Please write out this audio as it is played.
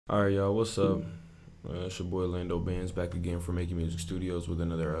Alright, y'all, what's up? It's your boy landobanz back again for Making Music Studios with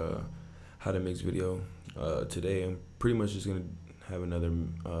another how to mix video. Today I'm pretty much just gonna have another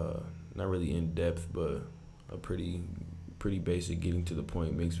not really in depth, but a pretty basic, getting to the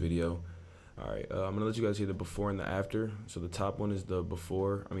point mix video. Alright, I'm gonna let you guys hear the before and the after. So the top one is the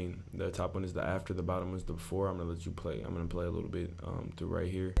before. The top one is the after. The bottom is the before. I'm gonna let you play. I'm gonna play a little bit through right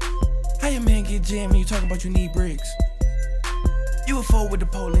here. How your man get jammed when you talking about you need bricks? You a fool with the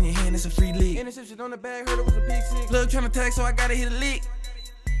pole in your hand, it's a free league. Interception on the bag, heard it was a big six. Plug tryna tag, so I gotta hit a lick.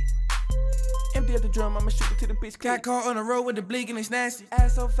 Empty up the drum, I'ma shoot it to the bitch. Got caught on the road with the bleak and it's nasty.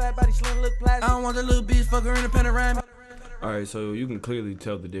 Ass so fat, body slim, look plastic. I don't want the little bitch, fuck her in a panorama. Alright, so you can clearly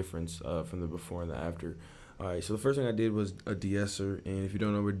tell the difference from the before and the after. Alright, so the first thing I did was a de-esser, and if you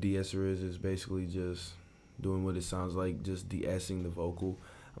don't know what de-esser is, it's basically just doing what it sounds like, just de-essing the vocal.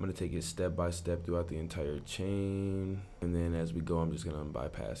 I'm going to take it step by step throughout the entire chain, and then as we go, I'm just going to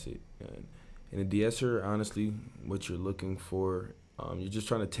bypass it. And in a de-esser, honestly, what you're looking for, you're just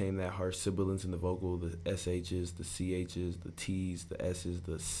trying to tame that harsh sibilance in the vocal, the SHs, the CHs, the Ts, the S's,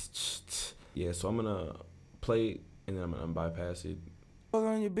 the sh. Yeah, so I'm going to play it, and then I'm going to bypass it. Fuck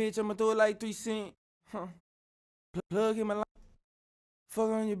on your bitch, I'ma throw it like 3 cents. Plug in my line. Fuck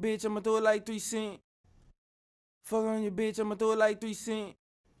on your bitch, I'ma throw it like 3 cents. Fuck on your bitch, I'ma throw it like 3 cents.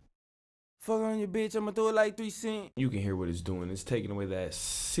 Fuck on your bitch, I'ma throw it like 3 cents. You can hear what it's doing. It's taking away that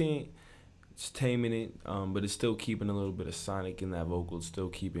cent, it's taming it, but it's still keeping a little bit of sonic in that vocal. It's still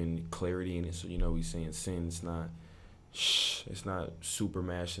keeping clarity in it, so you know he's saying sin. It's not shh. It's not super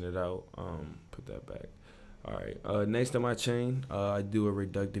mashing it out. Put that back. All right. Next on my chain, I do a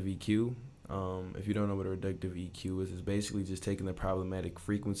reductive EQ. If you don't know what a reductive EQ is, it's basically just taking the problematic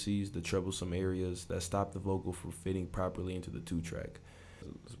frequencies, the troublesome areas that stop the vocal from fitting properly into the 2-track.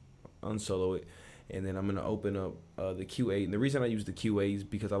 Unsolo it, and then I'm going to open up the Q8. And the reason I use the Q8 is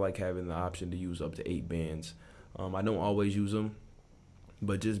because I like having the option to use up to 8 bands. I don't always use them,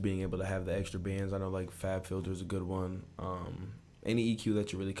 but just being able to have the extra bands, I know like Fab Filter is a good one. Any EQ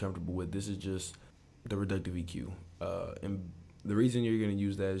that you're really comfortable with, this is just the reductive EQ. And the reason you're going to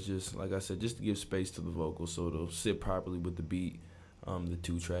use that is just, like I said, just to give space to the vocal so it'll sit properly with the beat, the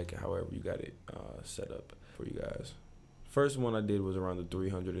 2-track, however you got it set up for you guys. First one I did was around the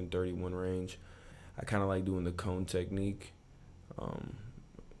 331 range. I kind of like doing the cone technique.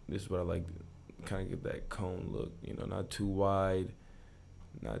 This is what I like, to kind of get that cone look, you know, not too wide,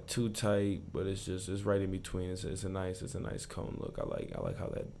 not too tight, but it's right in between. It's a nice cone look. I like how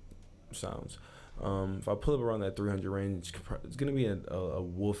that sounds. If I pull up around that 300 range, it's gonna be a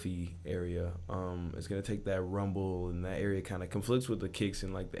woofy area. It's gonna take that rumble, and that area kind of conflicts with the kicks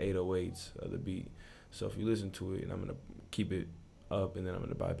and like the 808s of the beat. So if you listen to it, and I'm gonna keep it up, and then I'm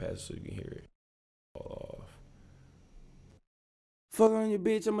gonna bypass it so you can hear it fall off. Fuck on your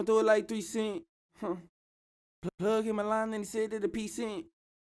bitch, I'ma throw it like 3 cents. Plug in my line, and he said that the P cent.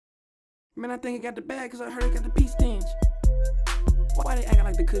 Man, I think I got the bag, cause I heard I got the P stench. Why they acting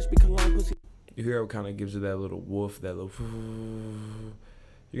like the Kush be cologne pussy? You hear how it kind of gives it that little woof, that little.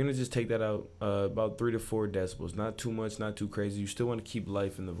 You're gonna just take that out about 3 to 4 decibels. Not too much, not too crazy. You still want to keep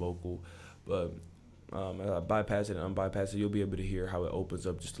life in the vocal, but as I bypass it and unbypass it, you'll be able to hear how it opens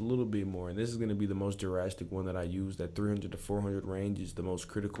up just a little bit more. And this is gonna be the most drastic one that I use. That 300 to 400 range is the most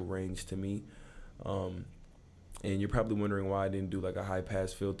critical range to me. And you're probably wondering why I didn't do like a high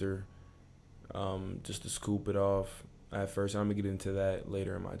pass filter, just to scoop it off at first. I'm gonna get into that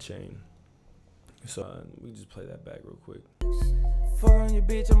later in my chain. So we just play that back real quick. Fuck on your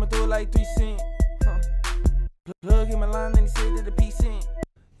bitch, I'ma throw it like 3 cents. Plug in my line, and he said that the P cent.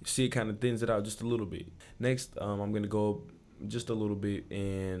 You see it kind of thins it out just a little bit. Next, I'm gonna go up just a little bit,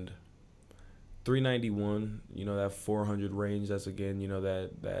 and 391, you know, that 400 range, that's again, you know,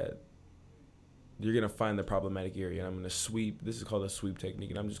 that you're gonna find the problematic area, and I'm gonna sweep. This is called a sweep technique,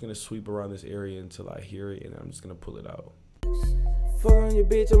 and I'm just gonna sweep around this area until I hear it, and I'm just gonna pull it out. Fuck on your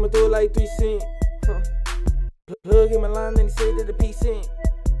bitch, I'ma throw it like 3 cents. Plug in my line, and he said that the P cent.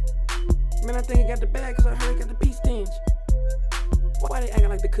 Man, I think I got the bag, cause I heard I got the P stench. Why they acting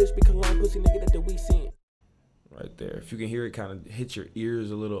like the Kush be cologne pussy nigga that the we sent? Right there. If you can hear it kind of hit your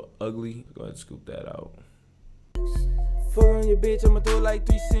ears a little ugly, go ahead and scoop that out. Fuck on your bitch, I'ma throw it like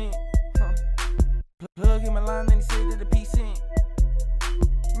 3 cents. Plug in my line, and he said that the P cent.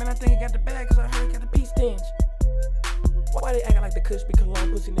 Man, I think I got the bag, cause I heard I got the P stench. Why they acting like the Kush be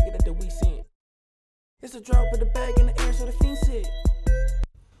cologne pussy nigga that the we sent? It's a drop of the bag in the air so the fiend sick.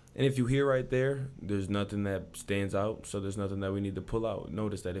 And if you hear right there, there's nothing that stands out, so there's nothing that we need to pull out.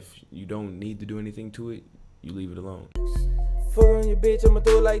 Notice that if you don't need to do anything to it, you leave it alone. Fuck on your bitch, I'ma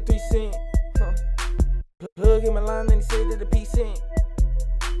throw it like 3 cents. Plug in my line, and he said that the P cent.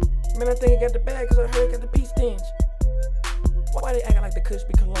 Man, I think I got the bag cause I heard I got the pee stench. Why they acting like the Kush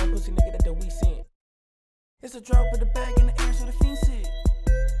be cologne pussy nigga that we sent? It's a drop of the bag in the air so the fiend sit.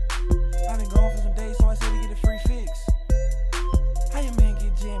 I've been gone for some days so I said to get a free fix. How your man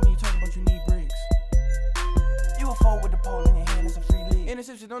get jammed when you talking about you need bricks? You a fool with the pole in your hand, it's a free lick.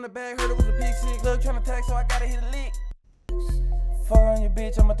 Interception on the bag, heard it was a pig sick. Look, tryna tag so I gotta hit a lick. Fuck on your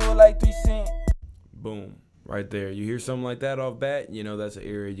bitch, I'ma throw it like 3 cents. Boom. Right there. You hear something like that off bat, you know that's an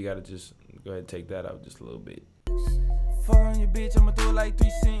area you gotta just go ahead and take that out just a little bit. Fuck on your bitch, I'ma throw it like 3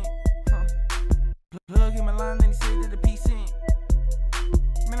 cents. Plug in my line, then he said that the pee cent.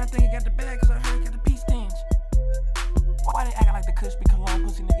 Man, I think I got the bag cause I heard I got the pee stench. Why they acting like the Kush be cologne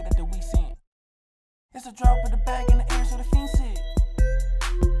pussy nigga that we sent? It's a drop of the bag in the air so the fiend sit.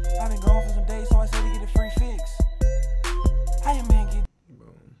 I've been gone for some days so I said to get a free fix. How your man get?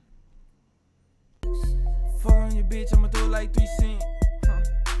 Boom. Fuck on your bitch, I'ma throw it like 3 cents.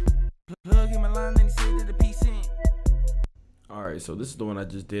 Plug in my line, then he said that the pee cent. Alright, so this is the one I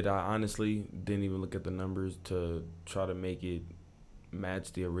just did. I honestly didn't even look at the numbers to try to make it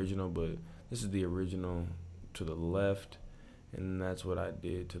match the original, but this is the original to the left, and that's what I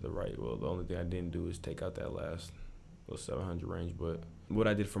did to the right. Well, the only thing I didn't do is take out that last little 700 range, but what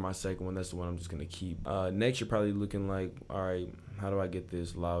I did for my second one, that's the one I'm just going to keep. Next, you're probably looking like, alright, how do I get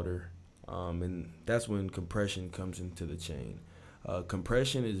this louder? And that's when compression comes into the chain.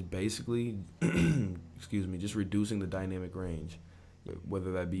 Compression is basically, excuse me, just reducing the dynamic range,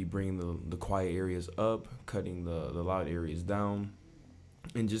 whether that be bringing the quiet areas up, cutting the loud areas down,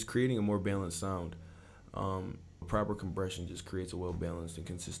 and just creating a more balanced sound. Proper compression just creates a well-balanced and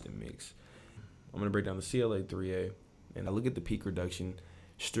consistent mix. I'm going to break down the CLA 3A, and I look at the peak reduction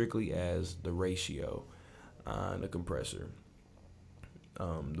strictly as the ratio on the compressor.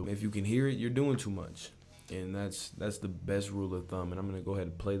 If you can hear it, you're doing too much. And that's the best rule of thumb. And I'm going to go ahead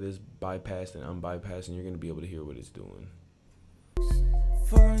and play this bypassed and unbypassed, and you're going to be able to hear what it's doing.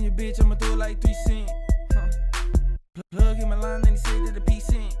 Fuck on your bitch, I'ma throw it like 3 cents. Plug in my line, then he said that the pee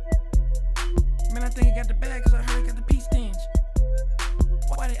cent. Man, I think I got the bag cause I heard I got the pee stench.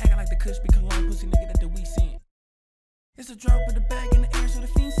 Why they acting like the Kush be cologne pussy nigga that we sent? It's a drop of the bag in the air so the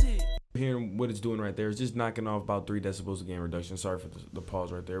fiend sit. Hearing what it's doing right there is just knocking off about 3 decibels of gain reduction. Sorry for the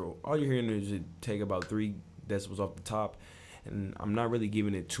pause right there. All you're hearing is it take about 3 decibels off the top, and I'm not really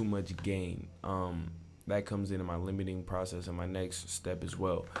giving it too much gain. That comes into my limiting process and my next step as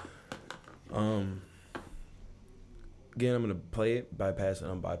well. Again, I'm gonna play it, bypass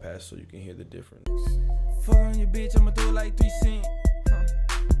and unbypass so you can hear the difference. Fuck on your bitch, I'ma throw it like 3 cents.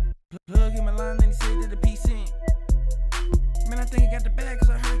 Plug in my line, then he said that the pee cent. Man, I think I got the bag cause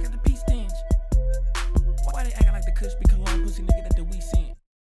I heard I got the pee stench. Why they acting like the Kush be cologne pussy nigga that we sent?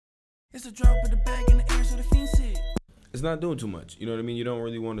 It's a drop of the bag in the air so the fiend sit. It's not doing too much. You know what I mean? You don't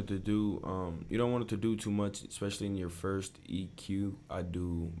really want it to do, you don't want it to do too much, especially in your first EQ. I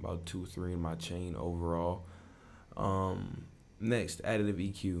do about 2-3 in my chain overall. Next, additive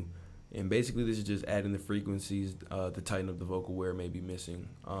EQ. And basically this is just adding the frequencies to tighten up the vocal where it may be missing.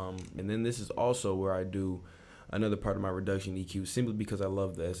 And then this is also where I do another part of my reduction EQ, simply because I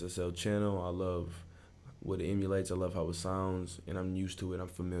love the SSL channel. I love what it emulates. I love how it sounds, and I'm used to it. I'm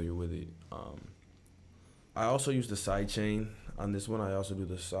familiar with it. I also use the side chain on this one. I also do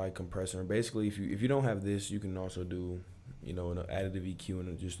the side compressor. And basically, if you don't have this, you can also do, you know, an additive EQ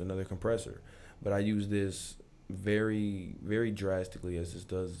and just another compressor. But I use this very, very drastically, as this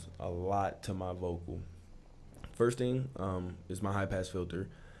does a lot to my vocal. First thing is my high pass filter.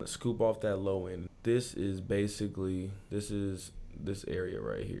 Scoop off that low end. This is basically, this is this area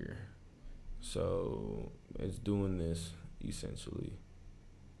right here. So it's doing this essentially.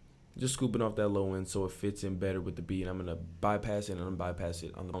 Just scooping off that low end so it fits in better with the beat. I'm gonna bypass it and unbypass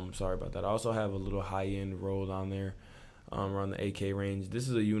it. I'm sorry about that. I also have a little high end roll down there around the AK range. This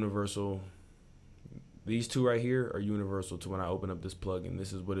is a universal. These two right here are universal to when I open up this plugin.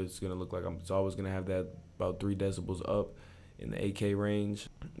 This is what it's gonna look like. It's always gonna have that about 3 decibels up in the AK range.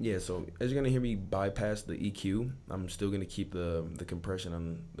 Yeah, so as you're gonna hear me bypass the EQ, I'm still gonna keep the compression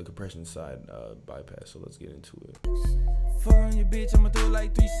on the compression side bypass. So let's get into it. Fuck on your bitch, I'ma throw it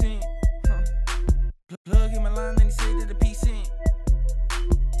like 3 cents. Plug in my line, then he said that the pee cent.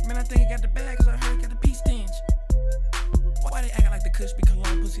 Man, I think I got the bag cause I heard I got the pee stench. Why they acting like the Kush be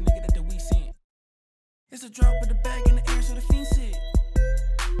cologne pussy nigga that we sent? It's a drop of the bag in the air so the fiend sit.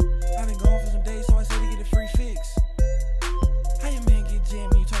 I've been gone for some days so I said to get a free fix. How your man get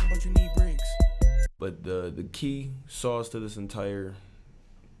jammed when you talking about you need bricks? But the key sauce to this entire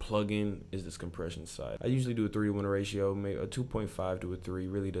plugin is this compression side. I usually do a 3-to-1 ratio, maybe a 2.5 to a 3.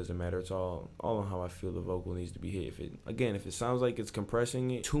 Really doesn't matter. It's all on how I feel the vocal needs to be hit. If it sounds like it's compressing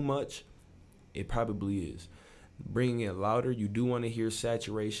it too much, it probably is. Bringing it louder, you do want to hear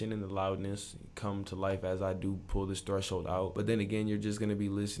saturation and the loudness come to life as I do pull this threshold out. But then again, you're just going to be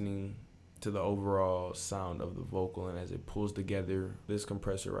listening to the overall sound of the vocal, and as it pulls together, this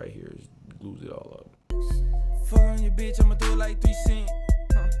compressor right here glues it all up. Fuck on your bitch, I'ma do it like 3 cents.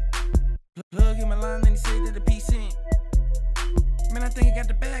 Plug in my line, then he said that the piece cent. Man, I think I got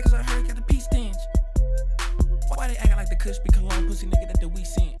the bag, cause I heard I got the piece stench. Why they acting like the Kush be cologne pussy nigga that the we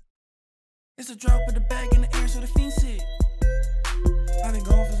sent? It's a drop of the bag in the air, so the fiend sit. I've been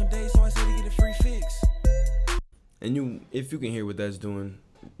gone for some days, so I said to get a free fix. And if you can hear what that's doing,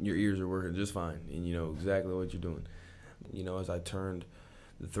 your ears are working just fine, and you know exactly what you're doing. You know, as I turned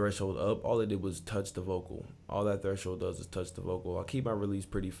the threshold up, all it did was touch the vocal. All that threshold does is touch the vocal. I keep my release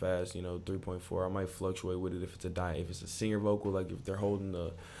pretty fast, you know, 3.4. I might fluctuate with it if it's a singer vocal, like if they're holding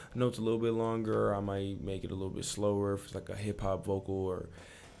the notes a little bit longer, I might make it a little bit slower. If it's like a hip hop vocal, or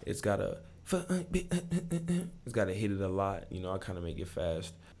it's gotta hit it a lot, you know, I kind of make it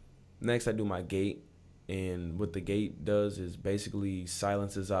fast. Next, I do my gate, and what the gate does is basically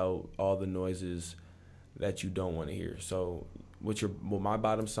silences out all the noises that you don't want to hear. So what my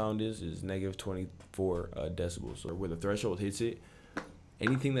bottom sound is negative 24 decibels. So where the threshold hits it,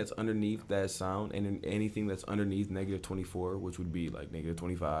 anything that's underneath that sound, and anything that's underneath negative 24, which would be like negative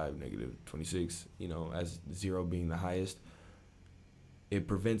 25, negative 26, you know, as 0 being the highest, it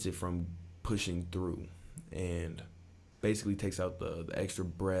prevents it from pushing through, and basically takes out the extra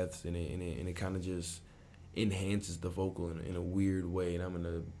breaths, and it kind of just enhances the vocal in a weird way. And I'm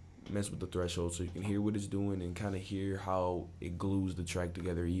gonna mess with the threshold so you can hear what it's doing and kind of hear how it glues the track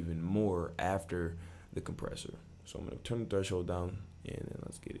together even more after the compressor. So I'm gonna turn the threshold down, and then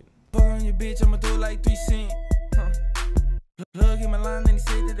let's get it. Fuck on your bitch, I'ma do it like 3 cents. Plug in my line, then he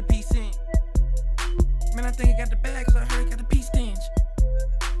said that the piece cent. Man, I think I got the bag, cause I heard I got the piece stench.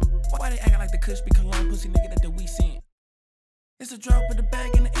 Why they acting like the Kush be cologne pussy nigga that the we sent? It's a drop of the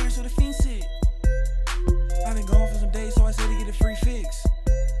bag in the air, so the fiend sit. I've been gone for some days, so I said to get a free fix.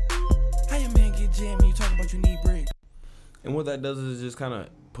 How your man get jammed when you talking about you need bricks? And what that does is it just kind of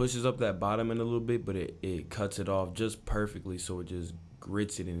pushes up that bottom end a little bit, but it cuts it off just perfectly, so it just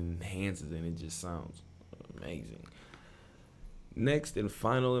grits it and enhances it, and it just sounds amazing. Next and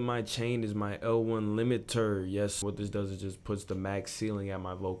final in my chain is my L1 limiter. Yes, what this does is just puts the max ceiling at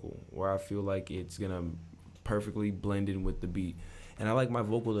my vocal, where I feel like it's gonna perfectly blend in with the beat. And I like my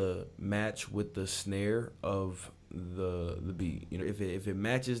vocal to match with the snare of the beat. You know, if it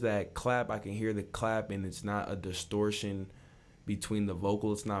matches that clap, I can hear the clap, and it's not a distortion between the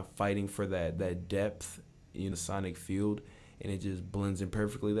vocal. It's not fighting for that depth in the sonic field, and it just blends in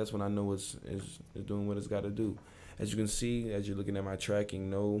perfectly. That's when I know it's doing what it's got to do. As you can see, as you're looking at my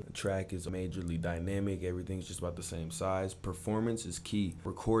tracking, no track is majorly dynamic. Everything's just about the same size. Performance is key.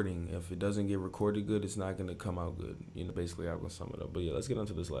 Recording, if it doesn't get recorded good, it's not gonna come out good. You know, basically I'm gonna sum it up. But yeah, let's get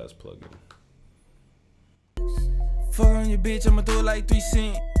onto this last plugin. Fuck on your bitch, I'ma do it like 3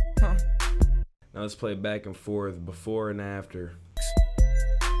 cents. Now let's play back and forth, before and after.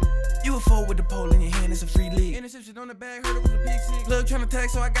 You a fool with the pole in your hand, it's a free lick. Interception on the bag, heard it was a pig sick. Plug tryna tag,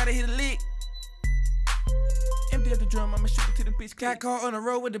 so I gotta hit a lick. Empty up the drum, I'ma shoot it to the bitch. Got caught on the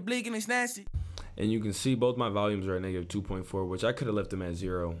road with the bleak, and it's nasty. And you can see both my volumes are at negative 2.4, which I could have left them at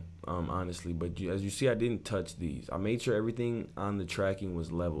 0, honestly. But as you see, I didn't touch these. I made sure everything on the tracking was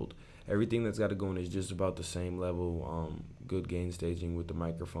leveled. Everything that's got to go in is just about the same level. Good gain staging with the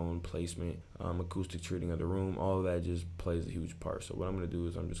microphone placement, acoustic treating of the room. All of that just plays a huge part. So what I'm going to do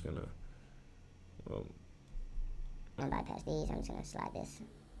is I'm just going to... I'm going to bypass these. I'm just going to slide this.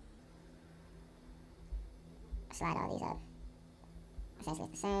 Slide all these up. Essentially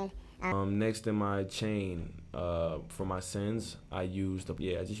it's the same. Next in my chain, for my sends, I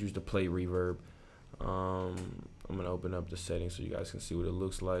just used the play reverb. I'm gonna open up the settings so you guys can see what it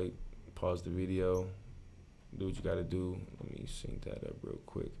looks like. Pause the video, do what you gotta do. Let me sync that up real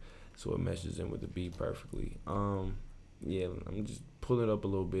quick so it meshes in with the beat perfectly. Yeah, I'm just pulling it up a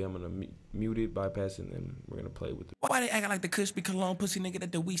little bit. I'm gonna mute it, bypass it, and then we're gonna play with it. Why they acting like the Kush be cologne pussy nigga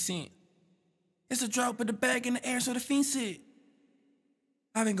that the we sent? It's a drop of the bag in the air, so the fiend sit.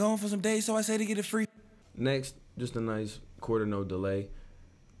 I've been gone for some days, so I say to get it free. Next, just a nice quarter note delay.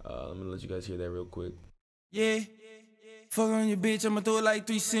 I'm gonna let you guys hear that real quick. Yeah. Fuck on your bitch, I'ma do it like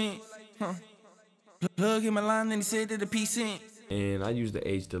 3 cents. Plug in my line, then he said that the piece cent. And I use the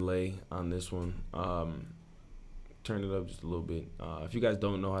H delay on this one. Turn it up just a little bit. If you guys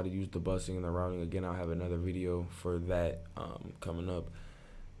don't know how to use the busing and the routing, again, I'll have another video for that coming up.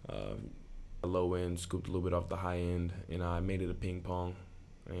 Low end, scooped a little bit off the high end, and I made it a ping pong.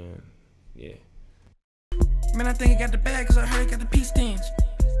 And yeah. Man, I think I got the bag cause I heard I got the pee stench.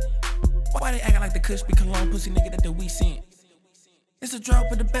 Why they acting like the Kush be cologne pussy nigga that we sent? It's a drop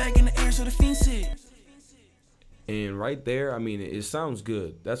with the bag in the air so the fiend sit. And right there, I mean, it sounds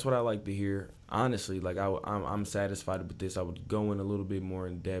good. That's what I like to hear. Honestly, like I'm satisfied with this. I would go in a little bit more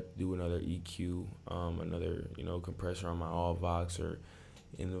in depth, do another EQ, another compressor on my all Voxer,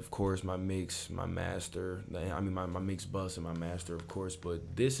 and of course my mix, my master. I mean my mix bus and my master, of course.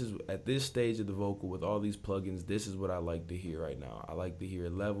 But this is at this stage of the vocal with all these plugins. This is what I like to hear right now. I like to hear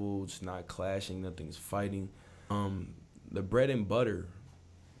levels, not clashing, nothing's fighting. The bread and butter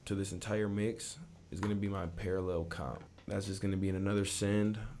to this entire mix is gonna be my parallel comp. That's just gonna be in another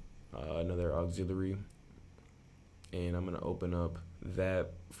send, another auxiliary, and I'm gonna open up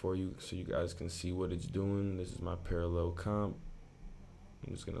that for you so you guys can see what it's doing. This is my parallel comp.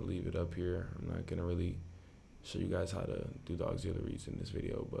 I'm just gonna leave it up here. I'm not gonna really show you guys how to do the auxiliaries in this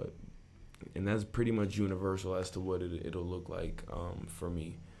video, and that's pretty much universal as to what it'll look like for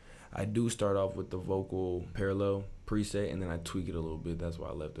me. I do start off with the vocal parallel preset, and then I tweak it a little bit. That's why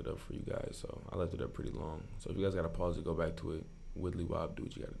I left it up for you guys. So I left it up pretty long. So if you guys got to pause it, go back to it, widdly wob, do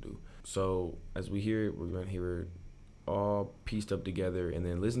what you got to do. So as we hear it, we're going to hear it all pieced up together, and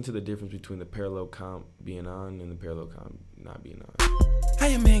then listen to the difference between the parallel comp being on and the parallel comp not being on. How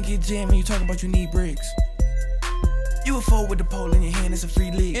your man get jammed when you talking about you need bricks? You a fool with the pole in your hand, it's a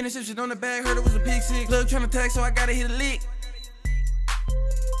free lick. Interception on the bag, heard it was a pick six. Look, trying to tag, so I gotta hit a lick.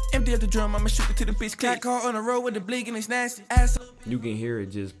 Empty up the drum, I'ma shoot it to the bitch click. Car on the road with the bleak and it's nasty. You can hear it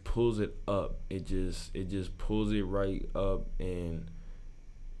just pulls it up. It just pulls it right up, and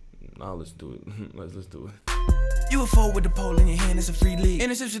now let's do it. let's do it. You a fool with the pole in your hand, it's a free lick.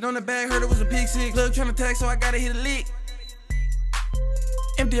 Interception on the bag, heard it was a pick six. Look, trying to tag, so I gotta hit a lick.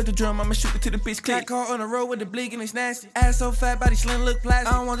 Empty up the drum, I'ma shoot it to the bitch click. Car on the road with the bleak and it's nasty. Ass so fat, body slim, look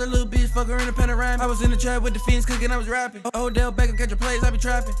plastic. I don't want the little bitch, fuck her in a panorama. I was in the trap with the fiends cooking, I was rapping. Odell Beckham, catch your plays, I be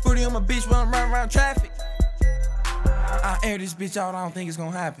trapping. Booty on my bitch while I'm riding around traffic. I air this bitch out, I don't think it's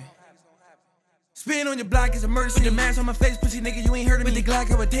gonna happen. Spin on your block is a mercy. With the mask on my face, pussy nigga, you ain't heard of me. With the Glock,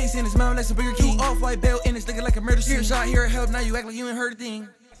 have a taste in his mouth like some Burger King. Off-white belt and it's looking like a murder scene. Here a shot, here a help, now you act like you ain't heard a thing.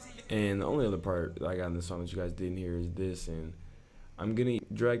 And the only other part that I got in the song that you guys didn't hear is this, and I'm gonna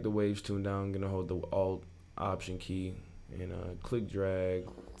drag the waves tune down. I'm gonna hold the Alt Option key and click drag.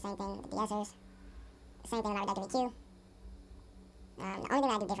 Same thing with the DeEssers. Same thing with my Reductive EQ. The only thing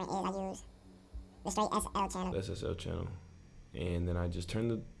I do different is I use the straight SL channel. The SSL channel. And then I just turn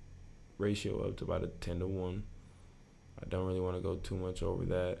the ratio up to about a 10:1. I don't really want to go too much over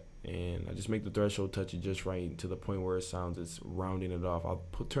that. And I just make the threshold touch it just right to the point where it sounds it's rounding it off. I'll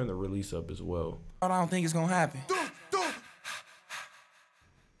turn the release up as well. I don't think it's gonna happen.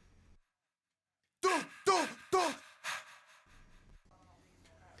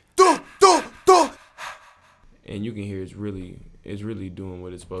 And you can hear it's really doing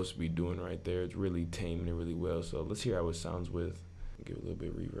what it's supposed to be doing right there. It's really taming it really well. So let's hear how it sounds with. Give it a little bit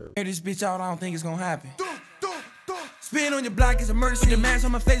of reverb. Air this bitch out, I don't think it's gonna happen. Spin on your block is a mercy. With the mask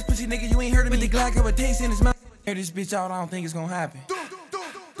on my face, pussy nigga, you ain't heard of me. With the Glock, have a taste in his mouth. Air this bitch out, I don't think it's gonna happen.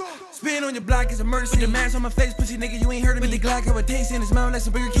 Spin on your block is a mercy. With the mask on my face, pussy nigga, you ain't heard of me. With the Glock, have a taste in his mouth like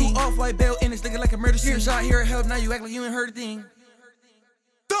some Burger King. Off-white belt and it's looking like a murder scene. Here a shot, here a help, now you act like you ain't heard a thing.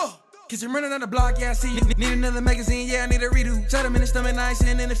 Cause I'm running on the block, yeah, I see you. Need another magazine, yeah, I need a redo. Shot him in the stomach, now I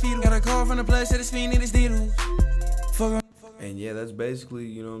sitting in the fetal. Got a call from the plug, said his fiend in his needles. And yeah, that's basically,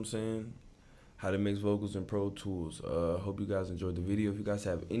 you know what I'm saying, how to mix vocals in Pro Tools. Hope you guys enjoyed the video. If you guys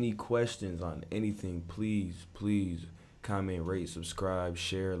have any questions on anything, please comment, rate, subscribe,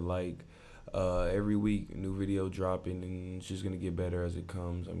 share, like. Every week, new video dropping, and it's just gonna get better as it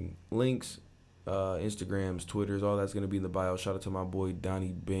comes. I mean, links, Instagrams, Twitters, all that's gonna be in the bio. Shout out to my boy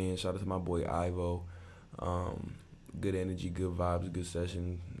Donnie Ben. Shout out to my boy Ivo. Good energy, good vibes, good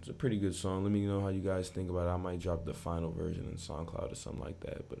session. It's a pretty good song. Let me know how you guys think about it. I might drop the final version in SoundCloud or something like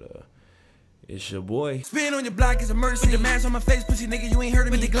that. But it's your boy. Spin on your block is a mercy. With the mask on my face, pussy nigga, you ain't heard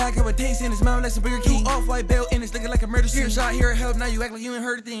of me. With the Glock, have a taste in his mouth like some Burger King. Off-white belt and it's looking like a murder scene. Here a shot, here a help, now you act like you ain't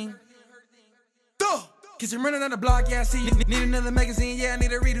heard a thing. Cause I'm running on the block, yeah, I see you. Need another magazine, yeah, I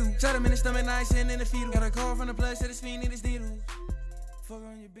need a redo. Shot him in the stomach, now I sitting in the fetal. Got a call from the plug, said his fiend in his needles. Fuck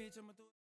on your bitch, I'ma do it.